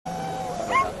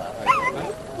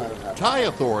Thai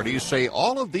authorities say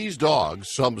all of these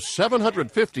dogs, some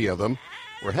 750 of them,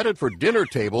 were headed for dinner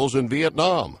tables in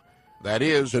Vietnam. That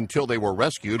is, until they were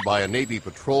rescued by a Navy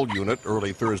patrol unit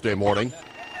early Thursday morning.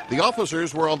 The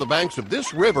officers were on the banks of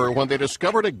this river when they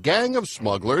discovered a gang of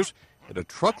smugglers and a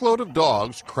truckload of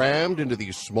dogs crammed into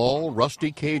these small,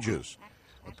 rusty cages.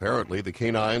 Apparently, the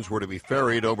canines were to be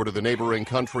ferried over to the neighboring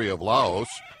country of Laos,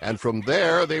 and from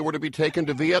there they were to be taken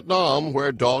to Vietnam,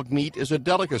 where dog meat is a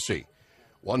delicacy.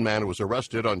 One man was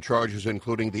arrested on charges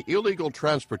including the illegal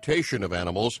transportation of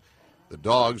animals. The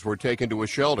dogs were taken to a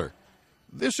shelter.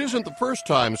 This isn't the first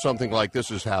time something like this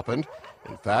has happened.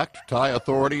 In fact, Thai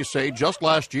authorities say just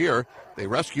last year they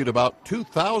rescued about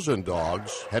 2,000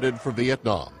 dogs headed for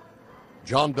Vietnam.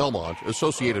 John Belmont,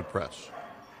 Associated Press.